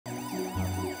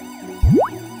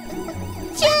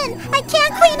I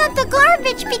can't clean up the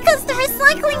garbage because the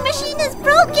recycling machine is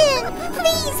broken!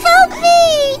 Please help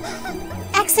me!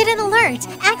 Accident alert!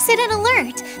 Accident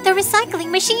alert! The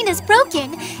recycling machine is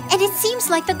broken, and it seems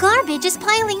like the garbage is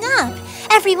piling up.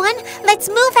 Everyone, let's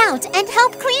move out and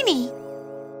help Cleanie.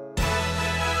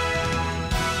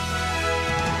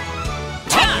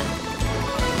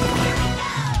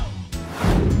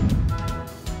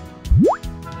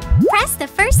 Press the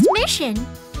first mission.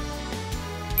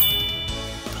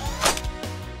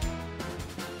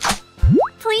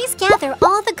 Please gather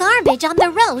all the garbage on the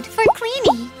road for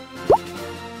Cleanie.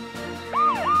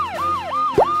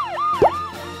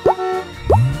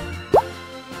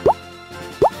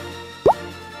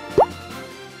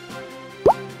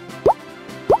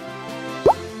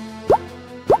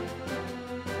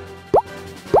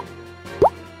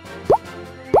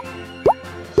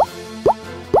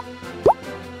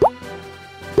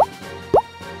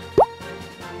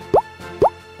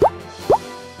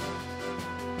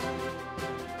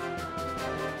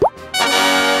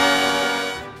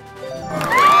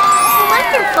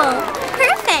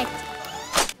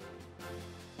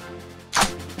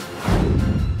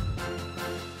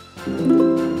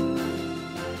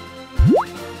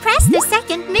 Press the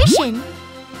second mission.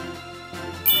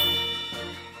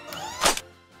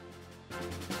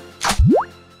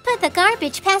 Put the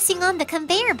garbage passing on the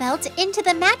conveyor belt into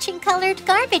the matching colored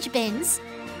garbage bins.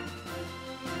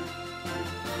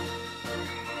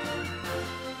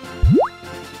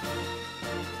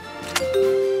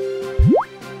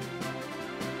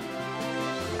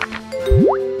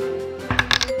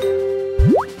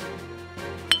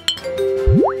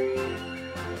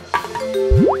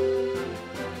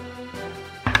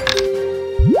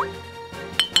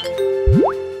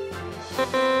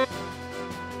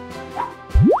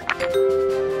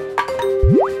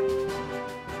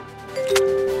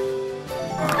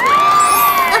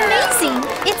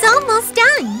 It's almost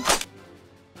done!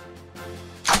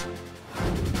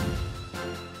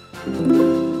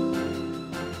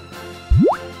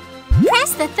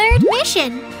 Press the third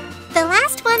mission. The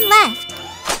last one left.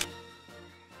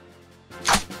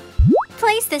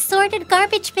 Place the sorted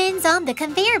garbage bins on the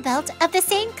conveyor belt of the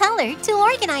same color to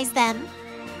organize them.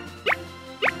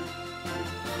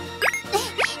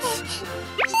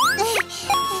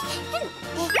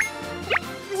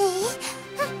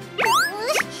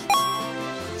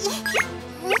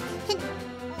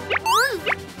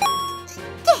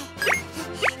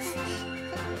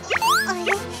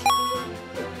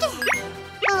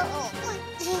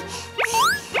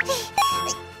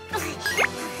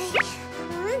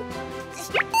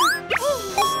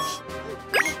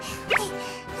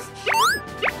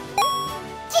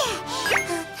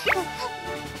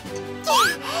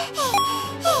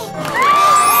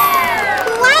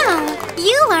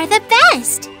 The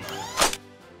best!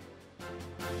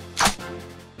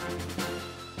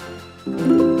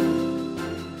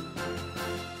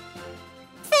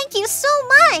 Thank you so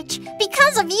much!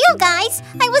 Because of you guys,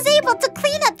 I was able to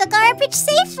clean up the garbage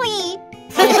safely!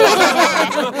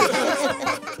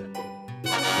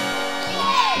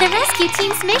 The rescue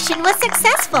team's mission was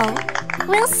successful.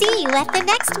 We'll see you at the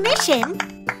next mission.